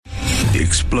The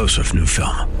explosive new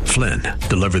film, Flynn,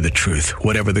 deliver the truth,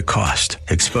 whatever the cost,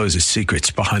 exposes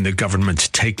secrets behind the government's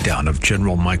takedown of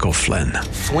General Michael Flynn.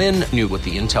 Flynn knew what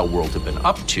the intel world had been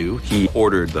up to. He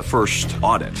ordered the first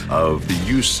audit of the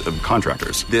use of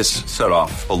contractors. This set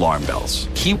off alarm bells.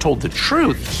 He told the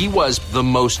truth. He was the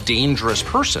most dangerous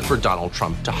person for Donald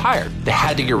Trump to hire. They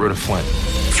had to get rid of Flynn.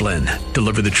 Flynn,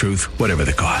 deliver the truth, whatever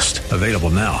the cost. Available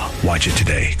now. Watch it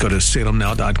today. Go to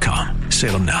salemnow.com.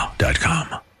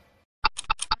 salemnow.com.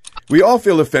 We all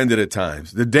feel offended at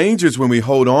times. The danger is when we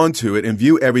hold on to it and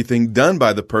view everything done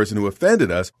by the person who offended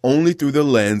us only through the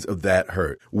lens of that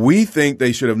hurt. We think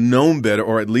they should have known better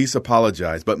or at least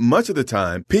apologized, but much of the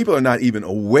time, people are not even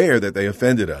aware that they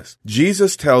offended us.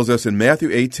 Jesus tells us in Matthew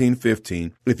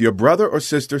 18:15, if your brother or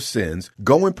sister sins,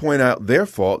 go and point out their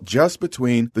fault just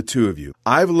between the two of you.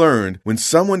 I've learned when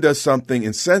someone does something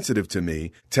insensitive to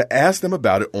me to ask them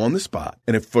about it on the spot.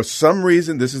 And if for some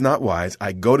reason this is not wise,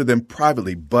 I go to them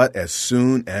privately, but as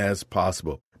soon as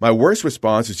possible. My worst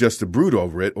response is just to brood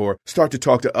over it or start to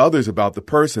talk to others about the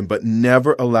person, but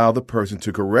never allow the person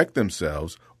to correct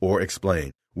themselves or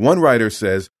explain. One writer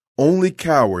says, only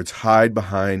cowards hide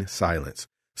behind silence.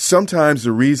 Sometimes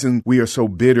the reason we are so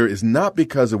bitter is not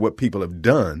because of what people have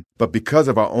done, but because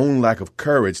of our own lack of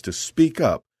courage to speak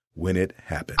up when it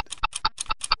happened.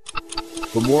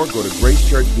 For more, go to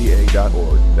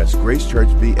gracechurchva.org. That's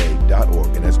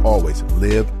gracechurchva.org. And as always,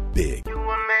 live big.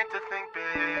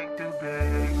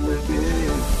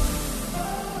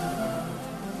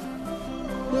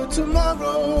 Your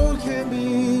tomorrow can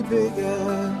be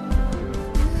bigger.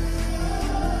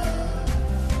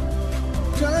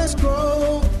 Just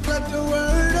grow, let the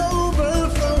word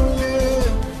overflow,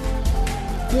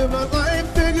 yeah. Live a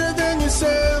life bigger than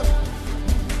yourself.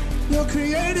 You're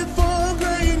created for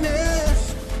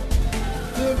greatness.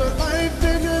 Live a life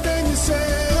bigger than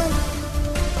yourself.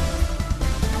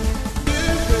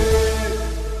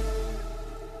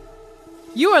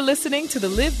 You are listening to the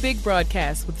Live Big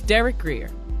broadcast with Derek Grier.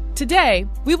 Today,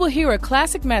 we will hear a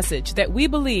classic message that we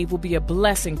believe will be a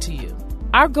blessing to you.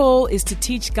 Our goal is to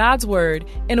teach God's Word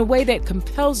in a way that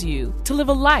compels you to live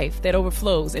a life that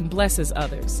overflows and blesses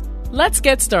others. Let's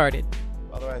get started.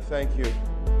 Father, I thank you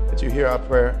that you hear our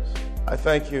prayers. I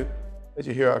thank you that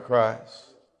you hear our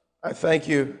cries. I thank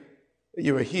you that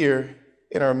you are here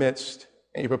in our midst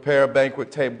and you prepare a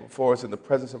banquet table for us in the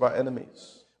presence of our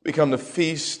enemies. We come to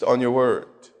feast on your word.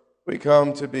 We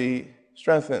come to be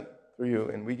strengthened through you,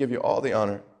 and we give you all the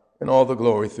honor and all the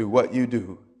glory through what you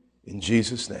do. In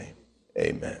Jesus' name,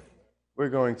 amen. We're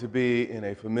going to be in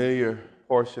a familiar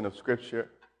portion of Scripture.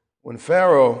 When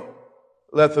Pharaoh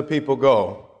let the people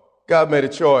go, God made a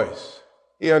choice.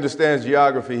 He understands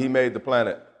geography. He made the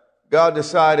planet. God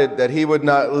decided that he would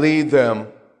not lead them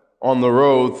on the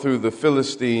road through the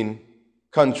Philistine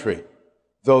country,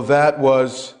 though that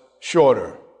was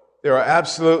shorter. There are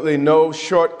absolutely no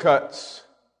shortcuts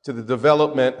to the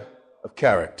development of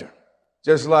character.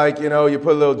 Just like, you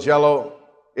put a little Jell-O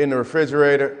in the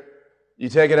refrigerator, you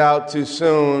take it out too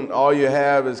soon, all you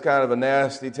have is kind of a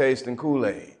nasty tasting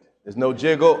Kool-Aid. There's no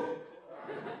jiggle,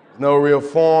 there's no real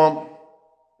form.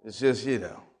 It's just,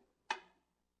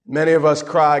 Many of us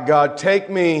cry, God, take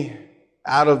me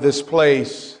out of this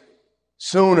place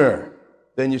sooner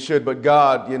than you should. But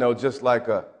God, just like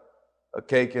a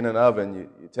cake in an oven,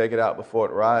 you take it out before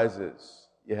it rises.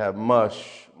 You have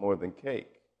mush more than cake.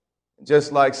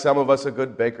 Just like some of us are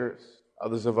good bakers,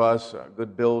 others of us are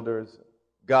good builders.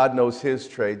 God knows his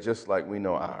trade just like we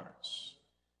know ours.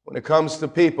 When it comes to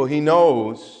people, he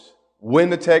knows when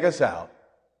to take us out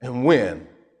and when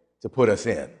to put us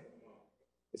in.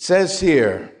 It says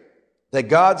here that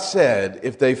God said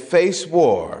if they face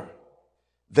war,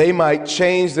 they might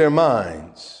change their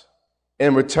minds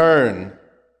and return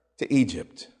to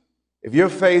Egypt. If you're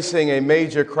facing a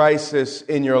major crisis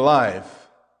in your life,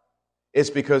 it's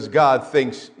because God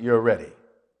thinks you're ready.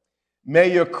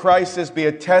 May your crisis be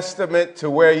a testament to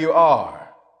where you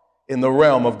are in the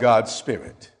realm of God's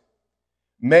Spirit.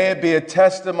 May it be a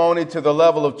testimony to the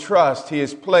level of trust he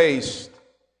has placed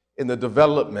in the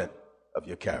development of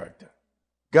your character.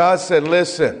 God said,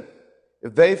 listen,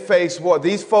 if they face war,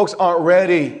 these folks aren't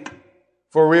ready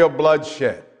for real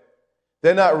bloodshed.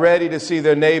 They're not ready to see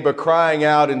their neighbor crying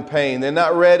out in pain. They're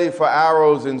not ready for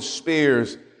arrows and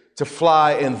spears to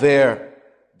fly in their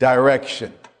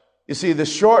direction. You see, the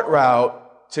short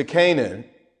route to Canaan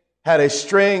had a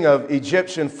string of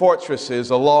Egyptian fortresses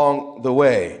along the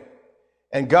way.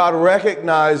 And God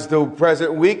recognized the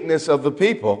present weakness of the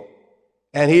people.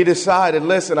 And he decided,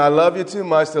 listen, I love you too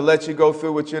much to let you go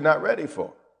through what you're not ready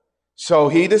for. So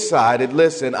he decided,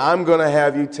 listen, I'm going to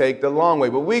have you take the long way.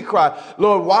 But we cry,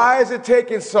 Lord, why is it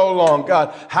taking so long?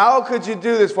 God, how could you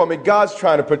do this for me? God's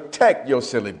trying to protect your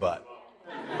silly butt.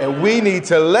 And we need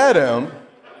to let him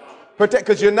protect,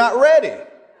 because you're not ready.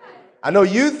 I know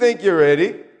you think you're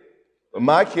ready, but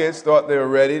my kids thought they were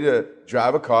ready to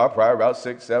drive a car probably about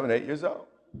 6, 7, 8 years old.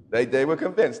 They were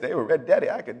convinced. They were ready. Daddy,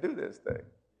 I could do this thing.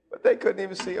 But they couldn't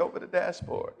even see over the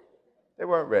dashboard. They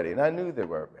weren't ready, and I knew they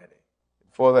weren't ready.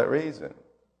 For that reason,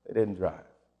 they didn't drive.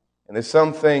 And there's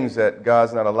some things that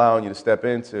God's not allowing you to step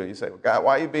into. You say, well, God,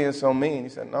 why are you being so mean? He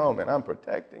said, no, man, I'm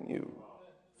protecting you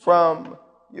from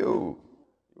you.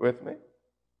 You with me?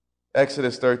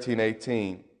 Exodus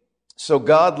 13:18. So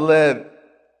God led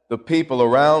the people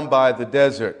around by the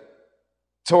desert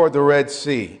toward the Red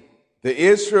Sea. The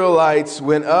Israelites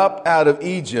went up out of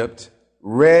Egypt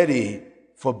ready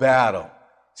for battle.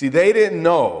 See, they didn't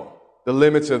know the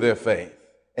limits of their faith.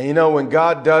 And you know, when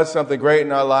God does something great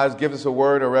in our lives, gives us a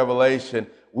word or revelation,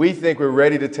 we think we're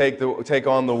ready to take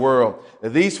on the world. Now,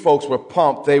 these folks were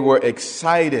pumped. They were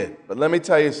excited. But let me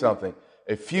tell you something.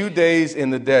 A few days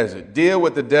in the desert, deal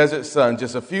with the desert sun,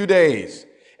 just a few days,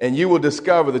 and you will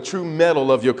discover the true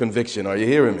mettle of your conviction. Are you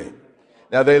hearing me?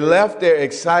 Now, they left there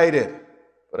excited,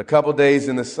 but a couple days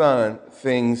in the sun,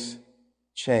 things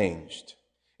changed.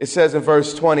 It says in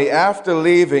verse 20, after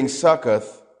leaving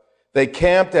Succoth, they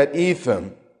camped at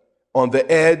Etham on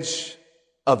the edge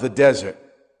of the desert.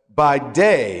 By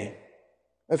day,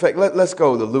 in fact, let's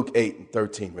go to Luke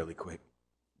 8:13 really quick.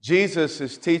 Jesus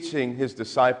is teaching his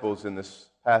disciples in this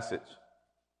passage.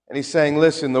 And he's saying,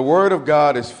 listen, the word of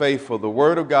God is faithful. The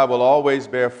word of God will always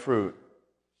bear fruit.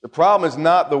 The problem is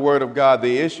not the word of God.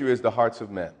 The issue is the hearts of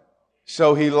men.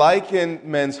 So he likened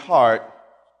men's heart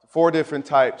to 4 different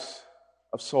types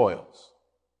of soils.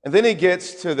 And then he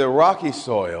gets to the rocky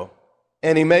soil,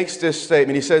 and he makes this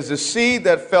statement. He says, the seed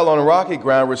that fell on rocky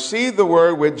ground received the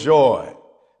word with joy.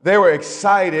 They were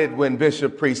excited when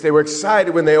Bishop preached. They were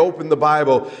excited when they opened the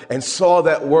Bible and saw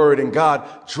that word, and God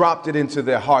dropped it into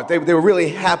their heart. They were really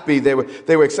happy. They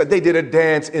were excited. They did a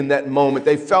dance in that moment.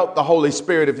 They felt the Holy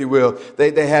Spirit, if you will.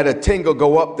 They had a tingle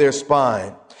go up their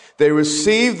spine. They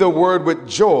received the word with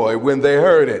joy when they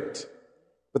heard it.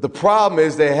 But the problem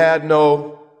is they had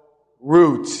no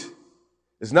root.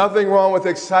 There's nothing wrong with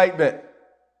excitement,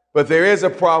 but there is a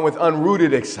problem with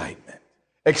unrooted excitement.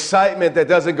 Excitement that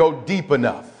doesn't go deep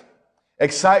enough.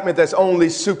 Excitement that's only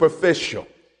superficial.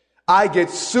 I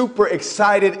get super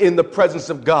excited in the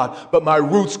presence of God, but my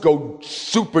roots go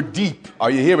super deep. Are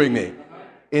you hearing me?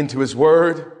 Into his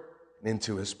word and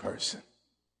into his person.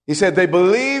 He said they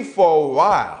believed for a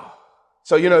while.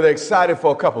 So, they're excited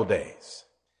for a couple days.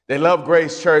 They love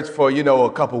Grace Church for,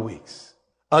 a couple weeks.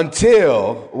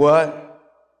 Until what?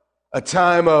 A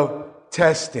time of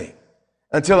testing.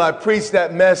 Until I preach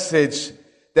that message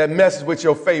with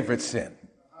your favorite sin.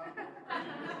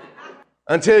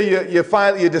 Until you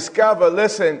finally discover,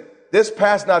 listen, this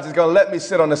pastor not just going to let me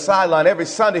sit on the sideline. Every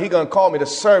Sunday, he's going to call me to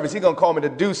service. He's going to call me to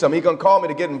do something. He's going to call me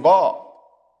to get involved.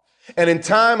 And in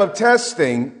time of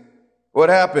testing, what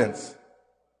happens?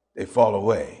 They fall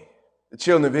away. The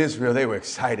children of Israel, they were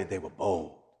excited. They were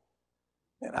bold.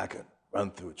 Man, I could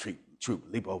run through a troop,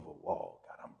 leap over a wall.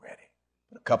 God, I'm ready.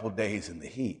 But a couple days in the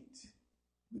heat,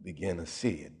 we begin to see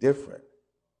it different.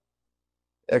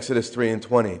 Exodus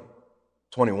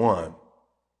 3:21.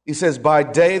 He says, by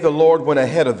day the Lord went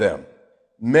ahead of them.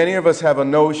 Many of us have a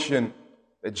notion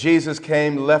that Jesus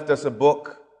came, left us a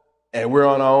book, and we're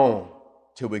on our own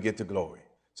till we get to glory.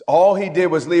 So all he did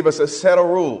was leave us a set of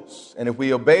rules. And if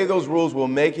we obey those rules, we'll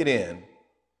make it in.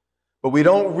 But we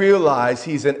don't realize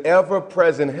he's an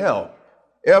ever-present help.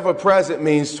 Ever-present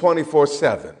means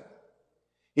 24/7.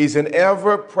 He's an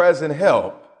ever-present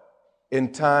help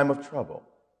in time of trouble.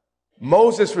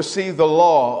 Moses received the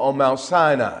law on Mount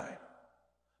Sinai,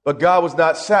 but God was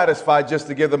not satisfied just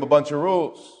to give them a bunch of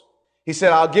rules. He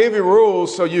said, I'll give you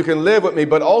rules so you can live with me,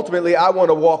 but ultimately I want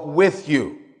to walk with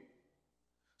you.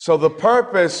 So the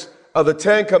purpose of the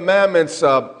 10 Commandments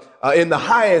in the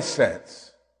highest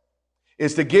sense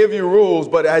is to give you rules,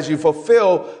 but as you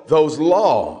fulfill those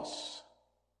laws,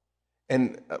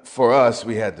 and for us,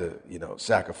 we had to,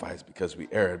 sacrifice because we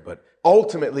erred, but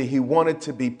ultimately, he wanted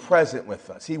to be present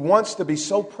with us. He wants to be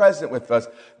so present with us.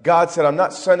 God said, I'm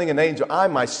not sending an angel. I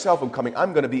myself am coming.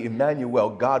 I'm going to be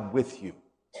Emmanuel, God with you.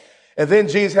 And then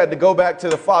Jesus had to go back to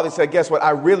the Father and say, guess what?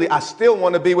 I still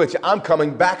want to be with you. I'm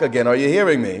coming back again. Are you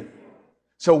hearing me?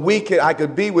 So I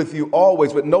could be with you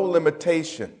always with no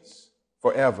limitations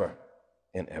forever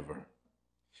and ever.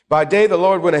 By day, the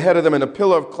Lord went ahead of them in a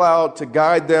pillar of cloud to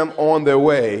guide them on their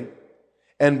way,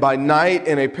 and by night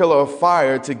in a pillar of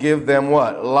fire to give them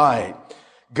what? Light.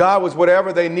 God was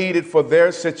whatever they needed for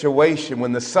their situation.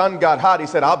 When the sun got hot, he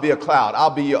said, I'll be a cloud. I'll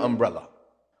be your umbrella.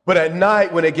 But at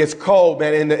night, when it gets cold,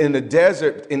 man, in the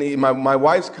desert, in my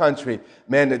wife's country,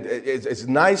 man, it's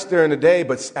nice during the day,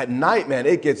 but at night, man,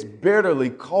 it gets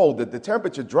bitterly cold. The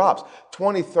temperature drops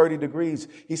 20, 30 degrees.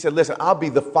 He said, listen, I'll be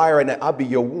the fire and I'll be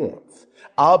your warmth.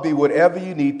 I'll be whatever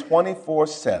you need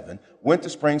 24/7, winter,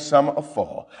 spring, summer, or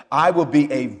fall. I will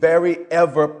be a very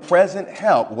ever-present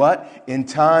help. What? In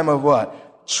time of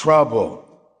what? Trouble.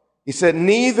 He said,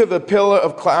 neither the pillar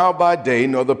of cloud by day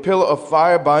nor the pillar of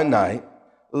fire by night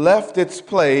left its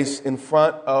place in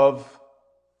front of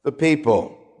the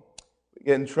people. We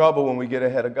get in trouble when we get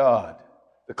ahead of God.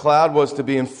 The cloud was to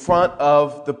be in front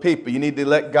of the people. You need to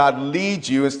let God lead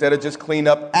you instead of just clean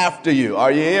up after you.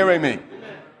 Are you hearing me?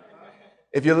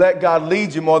 If you let God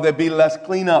lead you more, there'll be less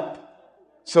cleanup.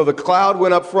 So the cloud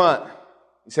went up front.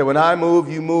 He said, when I move,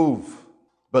 you move.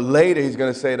 But later he's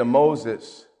going to say to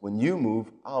Moses, when you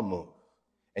move, I'll move.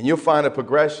 And you'll find a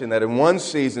progression that in one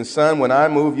season, son, when I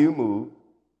move, you move.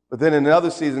 But then in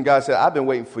another season, God said, I've been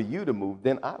waiting for you to move,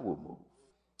 then I will move.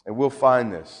 And we'll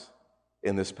find this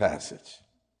in this passage.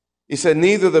 He said,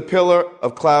 neither the pillar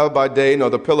of cloud by day nor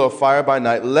the pillar of fire by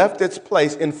night left its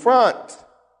place in front.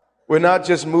 We're not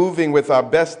just moving with our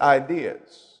best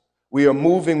ideas. We are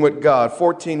moving with God.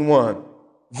 14:1.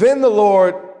 Then the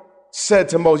Lord said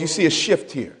to Moses, you see a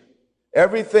shift here.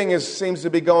 Everything seems to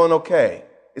be going okay.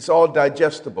 It's all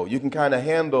digestible. You can kind of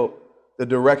handle the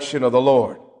direction of the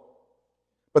Lord.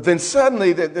 But then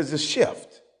suddenly there's a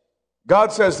shift.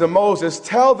 God says to Moses,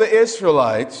 tell the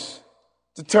Israelites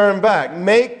to turn back,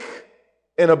 make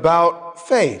an about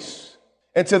face.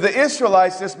 And to the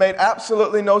Israelites, this made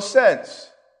absolutely no sense.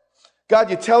 God,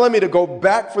 you're telling me to go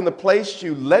back from the place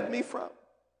you led me from?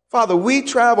 Father, we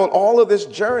traveled all of this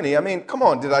journey. I mean, come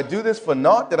on, did I do this for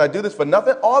naught? Did I do this for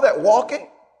nothing? All that walking?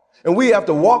 And we have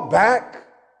to walk back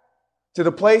to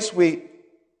the place we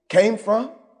came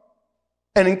from?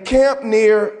 And encamp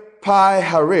near Pi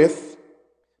Harith,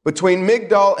 between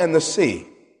Migdal and the sea.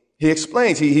 He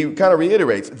explains, he kind of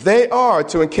reiterates, they are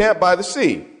to encamp by the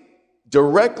sea,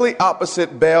 directly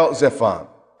opposite Baal Zephon.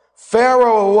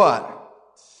 Pharaoh will what?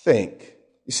 Think.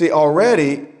 You see,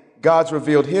 already God's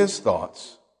revealed his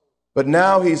thoughts, but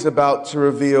now he's about to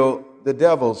reveal the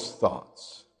devil's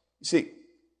thoughts. You see,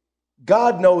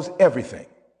 God knows everything.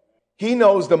 He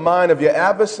knows the mind of your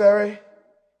adversary.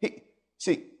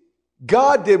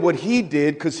 God did what he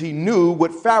did because he knew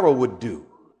what Pharaoh would do.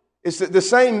 It's the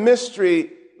same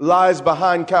mystery lies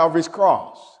behind Calvary's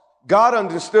cross. God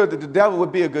understood that the devil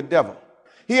would be a good devil.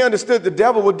 He understood the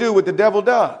devil would do what the devil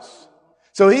does.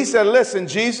 So he said, listen,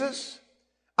 Jesus,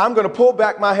 I'm going to pull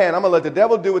back my hand. I'm going to let the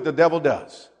devil do what the devil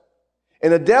does.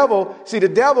 And the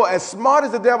devil, as smart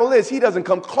as the devil is, he doesn't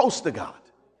come close to God.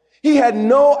 He had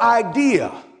no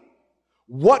idea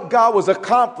what God was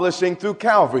accomplishing through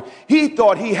Calvary. He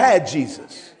thought he had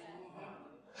Jesus.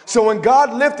 So when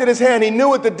God lifted his hand, he knew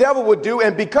what the devil would do.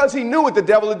 And because he knew what the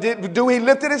devil would do, he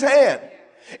lifted his hand.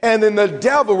 And then the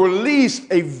devil released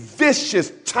a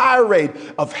vicious tirade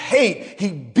of hate. He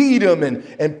beat him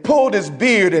and pulled his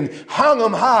beard and hung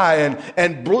him high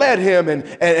and bled him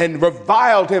and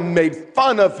reviled him, made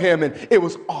fun of him. And it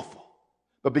was awful.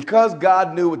 But because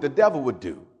God knew what the devil would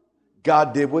do,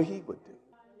 God did what he would do.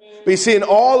 But you see, in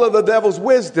all of the devil's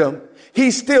wisdom, he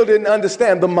still didn't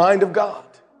understand the mind of God.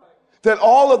 That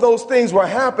all of those things were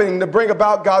happening to bring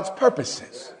about God's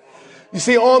purposes. You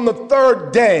see, on the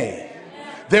third day,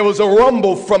 there was a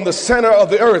rumble from the center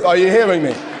of the earth. Are you hearing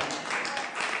me?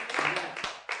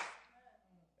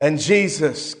 And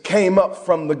Jesus came up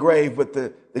from the grave with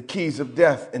the keys of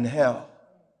death and hell.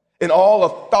 And all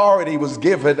authority was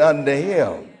given unto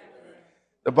him.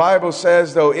 The Bible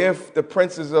says, though, if the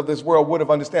princes of this world would have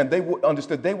understood, they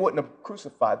wouldn't have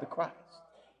crucified the Christ.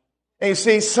 And you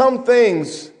see, some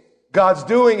things God's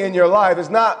doing in your life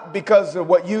is not because of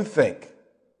what you think.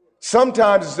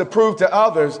 Sometimes it's to prove to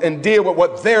others and deal with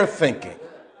what they're thinking.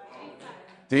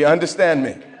 Do you understand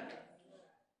me?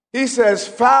 He says,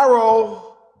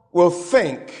 Pharaoh will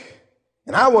think,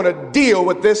 and I want to deal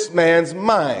with this man's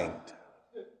mind.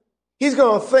 He's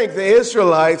going to think the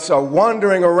Israelites are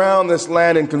wandering around this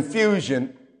land in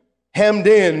confusion, hemmed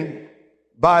in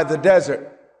by the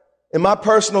desert. In my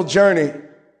personal journey,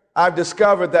 I've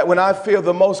discovered that when I feel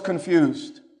the most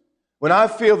confused, when I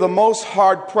feel the most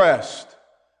hard-pressed,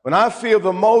 when I feel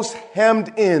the most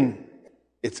hemmed in,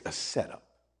 it's a setup.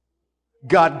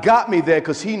 God got me there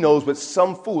because he knows what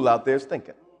some fool out there is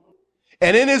thinking.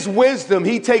 And in his wisdom,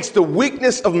 he takes the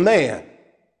weakness of man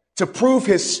to prove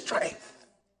his strength.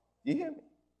 You hear me?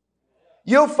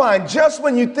 You'll find just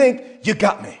when you think you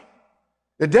got me,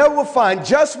 The devil will find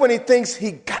just when he thinks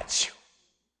he got you,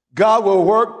 God will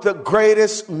work the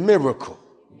greatest miracle.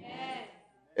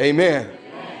 Amen.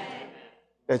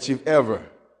 That you've ever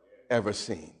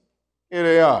seen. Here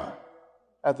they are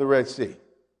at the Red Sea.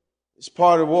 This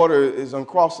part of water is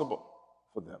uncrossable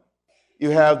for them.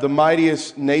 You have the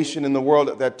mightiest nation in the world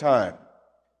at that time.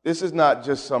 This is not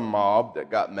just some mob that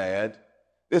got mad.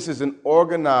 This is an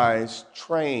organized,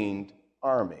 trained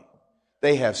army.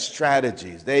 They have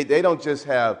strategies. They don't just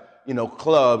have,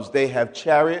 clubs. They have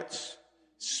chariots,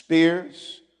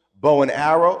 spears, bow and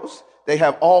arrows. They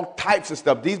have all types of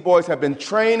stuff. These boys have been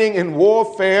training in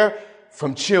warfare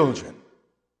from children.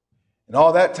 And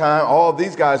all that time, all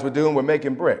these guys were doing were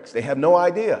making bricks. They have no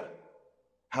idea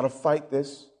how to fight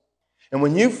this. And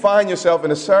when you find yourself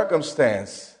in a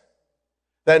circumstance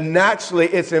that naturally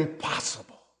it's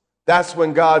impossible, that's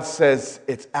when God says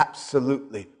it's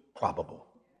absolutely probable.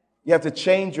 You have to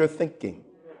change your thinking.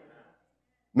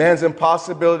 Man's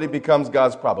impossibility becomes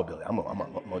God's probability. I'm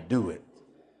going to do it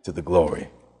to the glory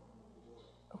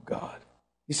of God.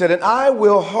 He said, and I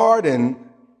will harden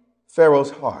Pharaoh's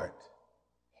heart.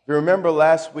 If you remember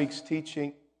last week's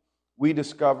teaching, we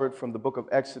discovered from the book of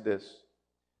Exodus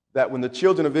that when the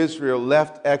children of Israel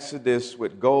left Exodus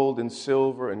with gold and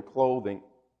silver and clothing,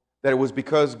 that it was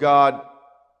because God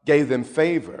gave them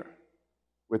favor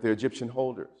with their Egyptian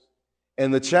holders.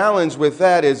 And the challenge with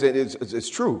that is it's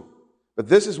true. But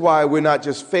this is why we're not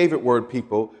just favorite word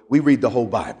people. We read the whole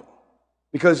Bible.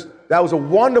 Because that was a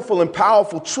wonderful and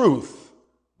powerful truth.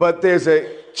 But there's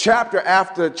a chapter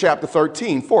after chapter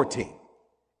 13, 14.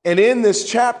 And in this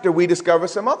chapter, we discover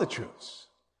some other truths.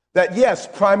 That yes,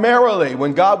 primarily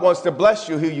when God wants to bless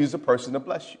you, he'll use a person to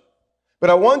bless you. But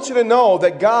I want you to know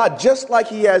that God, just like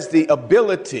he has the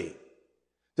ability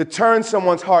to turn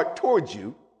someone's heart towards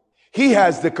you, he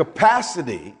has the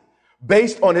capacity,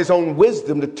 based on his own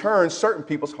wisdom, to turn certain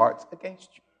people's hearts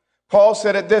against you. Paul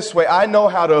said it this way, I know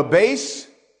how to abase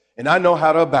and I know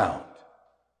how to abound.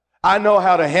 I know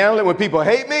how to handle it when people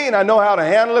hate me, and I know how to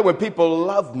handle it when people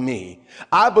love me.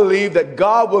 I believe that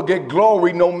God will get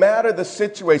glory no matter the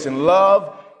situation.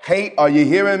 Love, hate, are you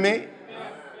hearing me?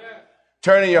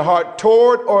 Turning your heart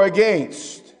toward or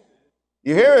against.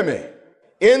 You hearing me?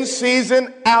 In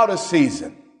season, out of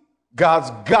season.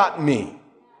 God's got me.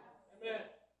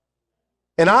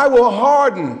 And I will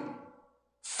harden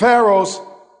Pharaoh's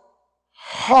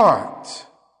heart.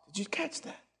 Did you catch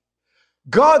that?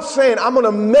 God's saying, I'm going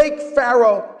to make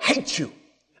Pharaoh hate you.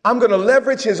 I'm going to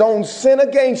leverage his own sin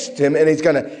against him, and he's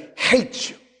going to hate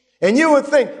you. And you would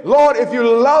think, Lord, if you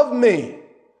love me,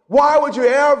 why would you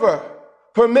ever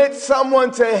permit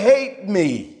someone to hate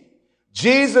me?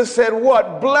 Jesus said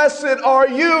what? Blessed are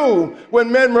you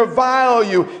when men revile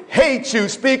you, hate you,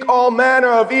 speak all manner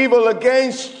of evil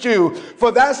against you. For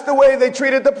that's the way they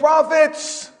treated the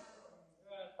prophets.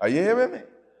 Are you hearing me?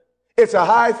 It's a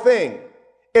high thing.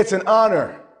 It's an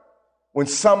honor when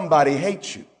somebody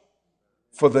hates you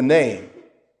for the name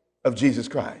of Jesus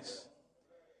Christ.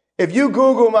 If you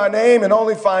Google my name and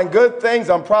only find good things,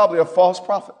 I'm probably a false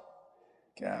prophet.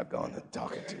 God, I've gone to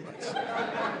talking too much.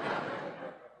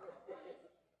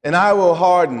 And I will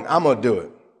harden. I'm going to do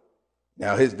it.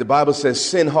 Now, the Bible says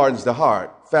sin hardens the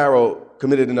heart. Pharaoh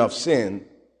committed enough sin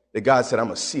that God said, I'm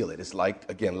going to seal it. It's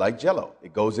like Jell-O.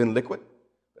 It goes in liquid.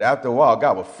 But after a while,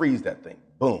 God will freeze that thing.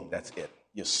 Boom, that's it.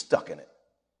 You're stuck in it.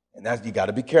 And you got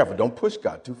to be careful. Don't push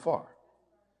God too far.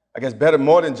 I guess better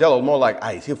more than Jell-O, more like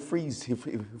ice. He'll freeze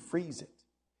it.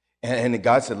 And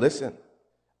God said, listen,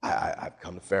 I've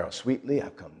come to Pharaoh sweetly.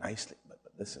 I've come nicely. But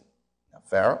listen, now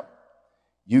Pharaoh,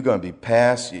 you're going to be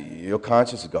past, your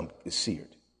conscience is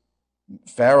seared.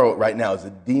 Pharaoh right now is a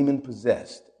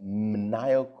demon-possessed,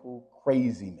 maniacal,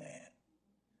 crazy man.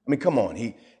 I mean, come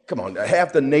on,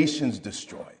 half the nation's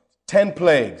destroyed. 10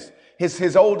 plagues.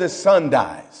 His oldest son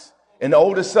dies, and the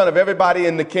oldest son of everybody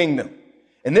in the kingdom.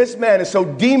 And this man is so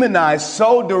demonized,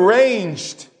 so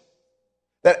deranged,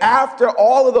 that after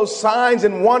all of those signs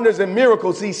and wonders and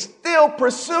miracles, he still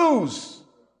pursues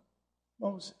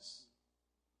Moses.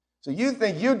 So you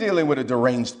think you're dealing with a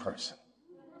deranged person.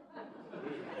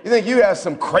 You think you have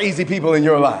some crazy people in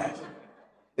your life.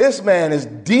 This man is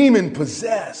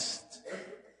demon-possessed,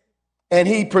 and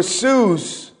he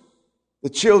pursues the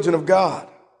children of God.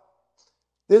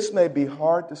 This may be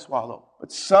hard to swallow,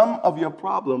 but some of your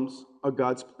problems are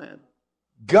God's plan.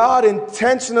 God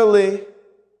intentionally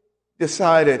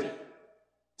decided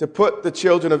to put the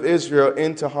children of Israel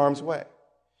into harm's way.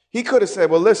 He could have said,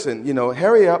 well, listen,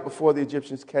 hurry up before the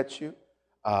Egyptians catch you.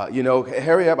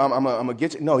 Hurry up, I'm going to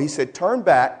get you. No, he said, turn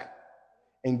back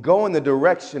and go in the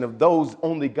direction of those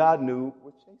only God knew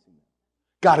were chasing them.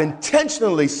 God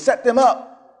intentionally set them up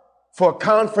for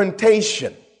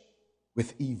confrontation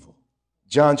with evil.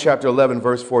 John chapter 11,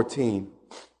 verse 14,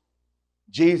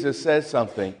 Jesus says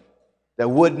something that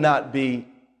would not be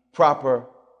proper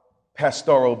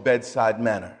pastoral bedside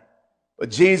manner. But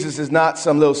Jesus is not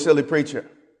some little silly preacher.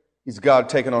 He's God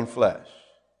taking on flesh.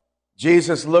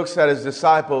 Jesus looks at his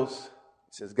disciples.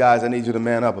 He says, guys, I need you to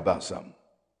man up about something.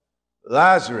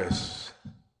 Lazarus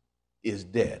is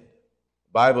dead.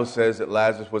 The Bible says that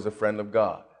Lazarus was a friend of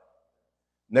God.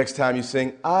 Next time you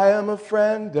sing, I am a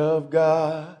friend of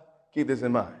God, keep this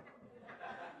in mind.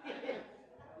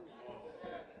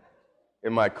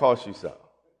 It might cost you something.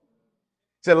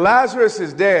 He said, Lazarus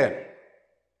is dead.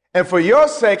 And for your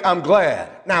sake, I'm glad.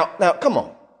 Now, come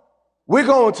on. We're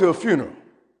going to a funeral.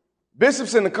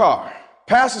 Bishop's in the car.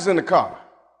 Pastor's in the car.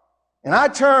 And I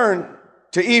turn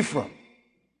to Ephraim.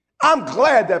 I'm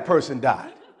glad that person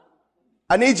died.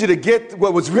 I need you to get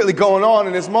what was really going on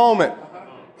in this moment.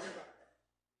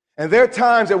 And there are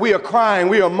times that we are crying,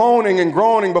 we are moaning and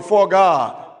groaning before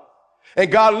God. And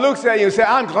God looks at you and says,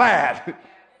 I'm glad.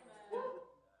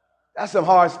 That's some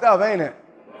hard stuff, ain't it?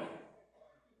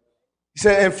 He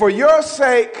said, and for your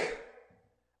sake,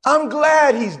 I'm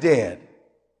glad he's dead.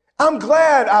 I'm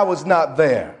glad I was not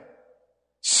there,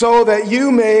 so that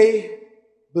you may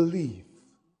believe.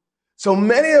 So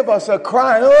many of us are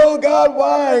crying, oh God,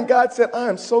 why? And God said, I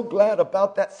am so glad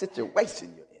about that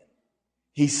situation you're in.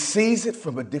 He sees it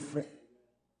from a different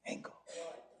angle.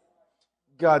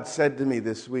 God said to me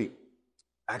this week,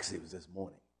 actually it was this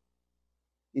morning,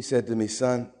 he said to me,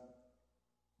 son,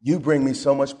 you bring me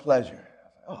so much pleasure.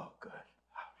 I was like, oh, good.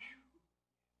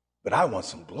 But I want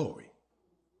some glory.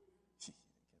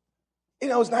 You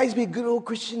know, it's nice to be a good old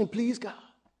Christian and please God.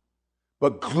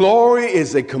 But glory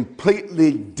is a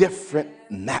completely different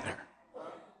matter.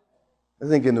 I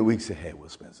think in the weeks ahead we'll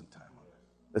spend some time on it.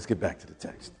 Let's get back to the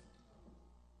text.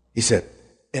 He said,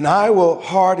 and I will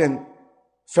harden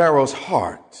Pharaoh's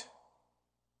heart,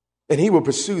 and he will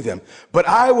pursue them. But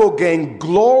I will gain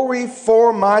glory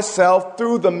for myself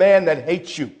through the man that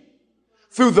hates you,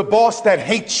 through the boss that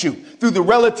hates you, through the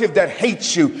relative that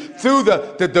hates you, through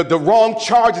the wrong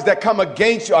charges that come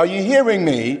against you. Are you hearing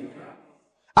me?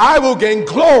 I will gain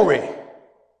glory.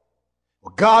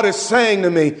 Well, God is saying to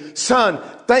me, son,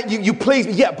 thank you, you please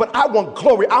me. Yeah, but I want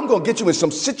glory. I'm going to get you in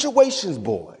some situations,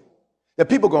 boy, that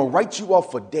people are going to write you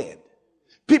off for dead.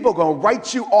 People are going to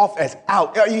write you off as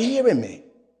out. Are you hearing me?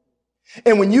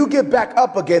 And when you get back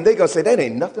up again, they're going to say, that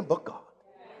ain't nothing but God.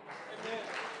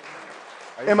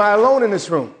 Am I alone in this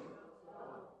room?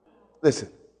 Listen,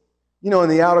 you know, in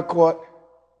the outer court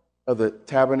of the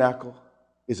tabernacle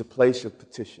is a place of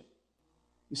petition.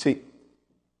 You see,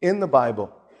 in the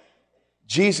Bible,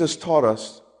 Jesus taught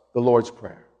us the Lord's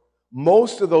Prayer.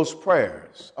 Most of those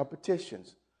prayers are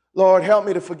petitions. Lord, help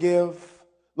me to forgive.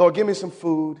 Lord, give me some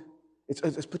food.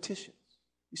 It's petitions.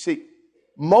 You see,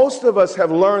 most of us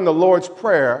have learned the Lord's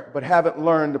Prayer, but haven't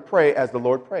learned to pray as the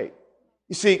Lord prayed.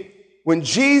 You see, when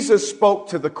Jesus spoke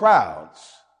to the crowds,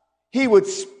 he would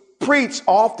preach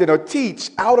often or teach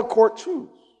outer court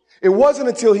truths. It wasn't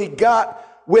until he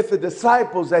got with the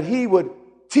disciples that he would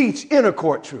teach inner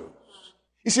court truths.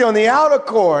 You see, on the outer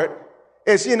court,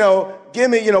 it's,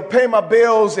 give me, pay my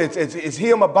bills. It's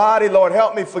heal my body. Lord,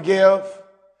 help me forgive.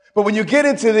 But when you get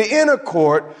into the inner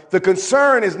court, the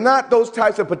concern is not those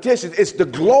types of petitions. It's the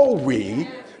glory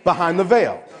behind the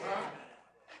veil.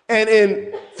 And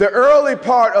in the early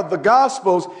part of the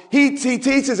Gospels, he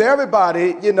teaches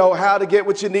everybody, how to get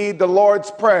what you need, the Lord's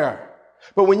Prayer.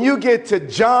 But when you get to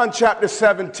John chapter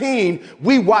 17,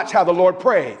 we watch how the Lord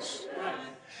prays.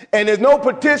 And there's no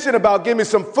petition about give me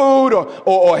some food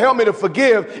or help me to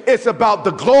forgive. It's about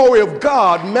the glory of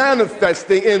God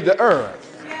manifesting in the earth.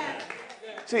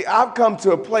 See, I've come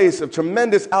to a place of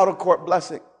tremendous outer court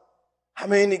blessing. I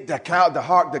mean,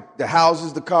 the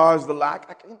houses, the cars, the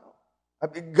lack.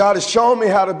 God has shown me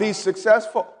how to be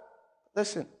successful.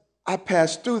 Listen, I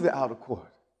passed through the outer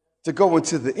court to go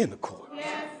into the inner court.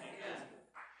 Yes.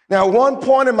 Now, at one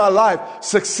point in my life,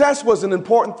 success was an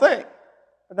important thing,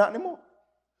 but not anymore.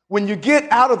 When you get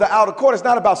out of the outer court, it's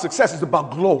not about success, it's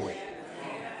about glory.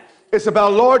 It's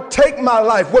about, Lord, take my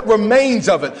life, what remains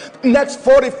of it, next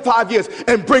 45 years,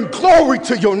 and bring glory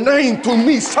to your name through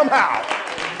me somehow.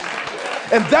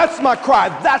 And that's my cry.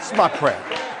 That's my prayer.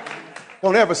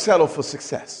 Don't ever settle for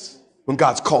success when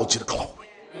God's called you to glory.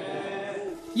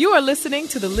 You are listening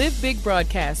to the Live Big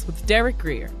broadcast with Derek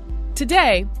Grier.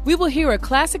 Today, we will hear a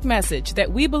classic message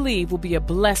that we believe will be a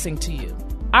blessing to you.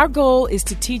 Our goal is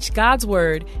to teach God's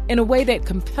word in a way that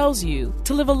compels you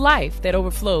to live a life that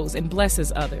overflows and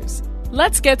blesses others.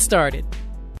 Let's get started.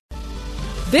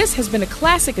 This has been a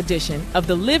classic edition of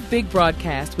the Live Big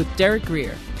broadcast with Derek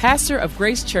Grier, pastor of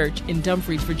Grace Church in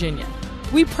Dumfries, Virginia.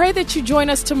 We pray that you join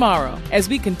us tomorrow as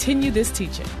we continue this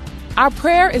teaching. Our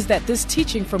prayer is that this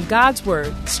teaching from God's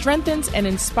Word strengthens and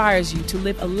inspires you to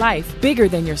live a life bigger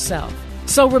than yourself.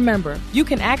 So remember, you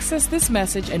can access this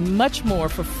message and much more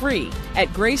for free at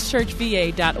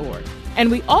gracechurchva.org. And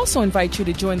we also invite you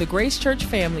to join the Grace Church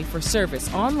family for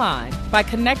service online by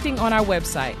connecting on our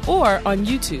website or on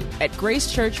YouTube at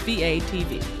Grace Church VA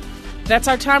TV. That's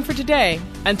our time for today.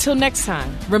 Until next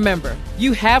time, remember,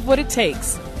 you have what it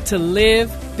takes to live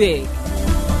big.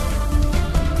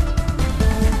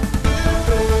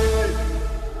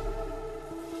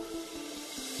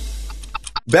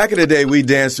 Back in the day, we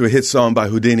danced to a hit song by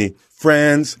Houdini,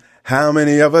 Friends, How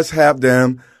Many of Us Have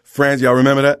Them? Friends, y'all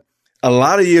remember that? A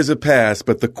lot of years have passed,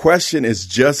 but the question is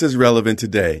just as relevant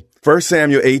today. 1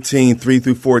 Samuel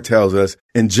 18:3-4 tells us,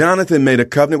 and Jonathan made a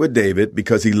covenant with David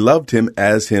because he loved him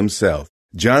as himself.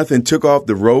 Jonathan took off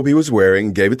the robe he was wearing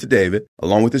and gave it to David,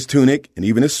 along with his tunic and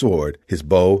even his sword, his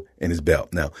bow, and his belt.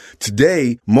 Now,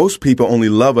 today, most people only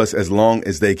love us as long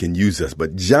as they can use us,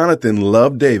 but Jonathan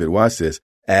loved David, watch this,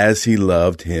 as he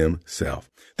loved himself.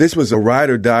 This was a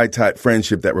ride-or-die type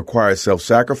friendship that requires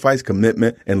self-sacrifice,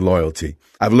 commitment, and loyalty.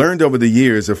 I've learned over the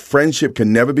years a friendship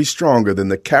can never be stronger than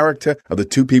the character of the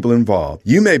two people involved.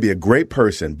 You may be a great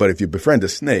person, but if you befriend a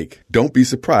snake, don't be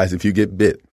surprised if you get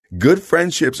bit. Good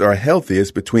friendships are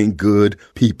healthiest between good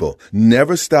people.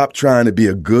 Never stop trying to be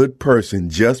a good person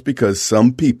just because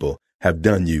some people have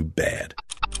done you bad.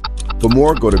 For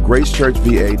more, go to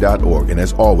gracechurchva.org, and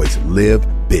as always, live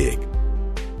big.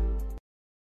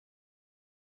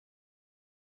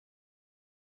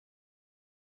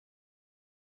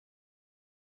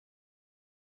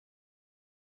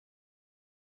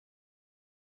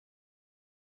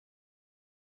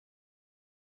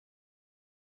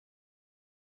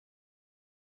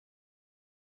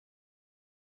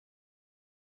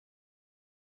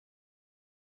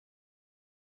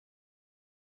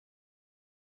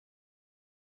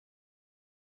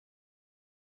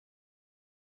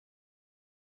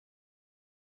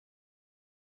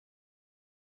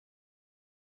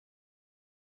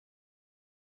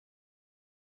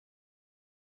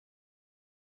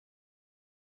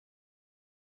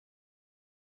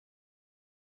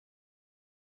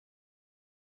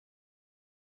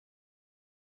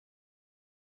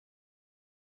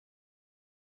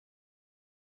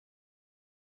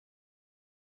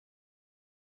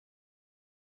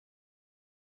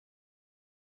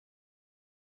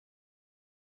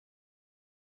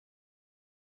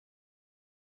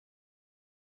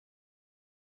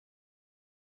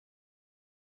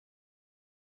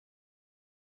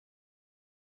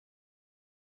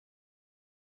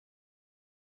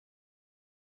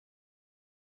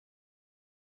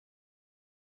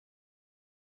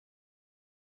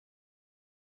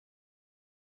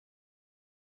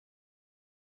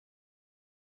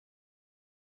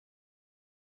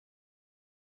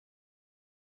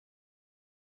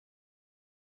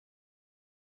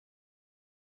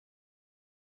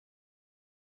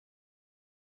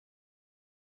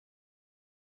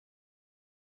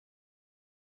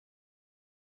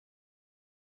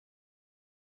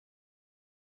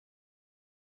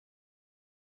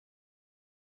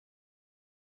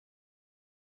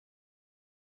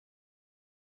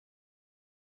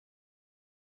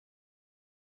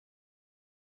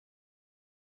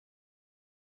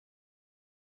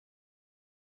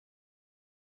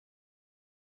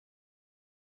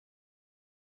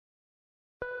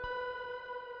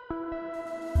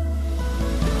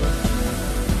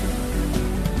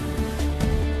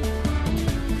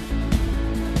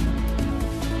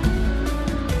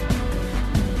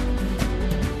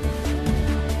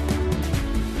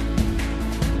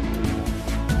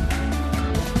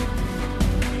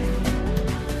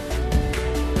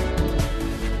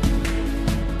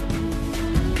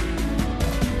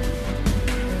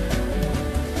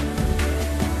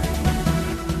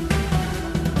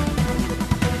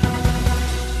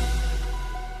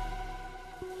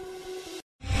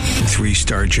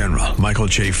 Three-star General Michael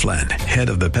J. Flynn, head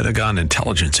of the Pentagon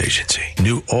Intelligence Agency,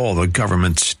 knew all the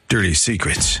government's dirty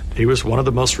secrets. He was one of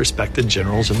the most respected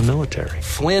generals in the military.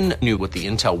 Flynn knew what the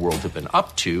intel world had been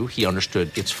up to. He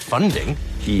understood its funding.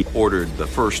 He ordered the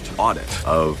first audit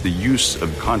of the use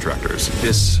of contractors.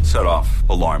 This set off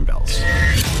alarm bells.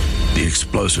 The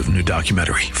explosive new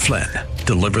documentary, Flynn,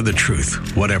 Deliver the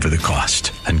Truth, Whatever the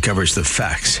Cost, uncovers the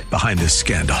facts behind this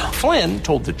scandal. Flynn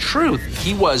told the truth.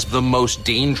 He was the most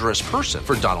dangerous person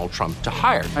for Donald Trump to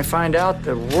hire. I find out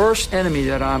the worst enemy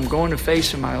that I'm going to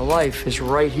face in my life is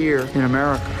right here in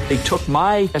America. They took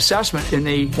my assessment and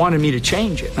they wanted me to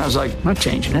change it. And I was like, I'm not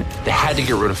changing it. They had to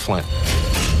get rid of Flynn.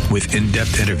 With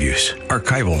in-depth interviews,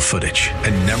 archival footage,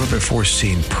 and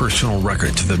never-before-seen personal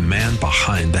records of the man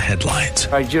behind the headlines.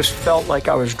 I just felt like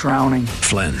I was drowning.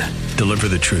 Flynn, Deliver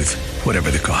the Truth, Whatever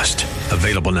the Cost.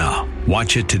 Available now.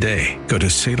 Watch it today. Go to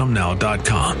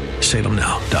salemnow.com.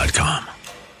 salemnow.com.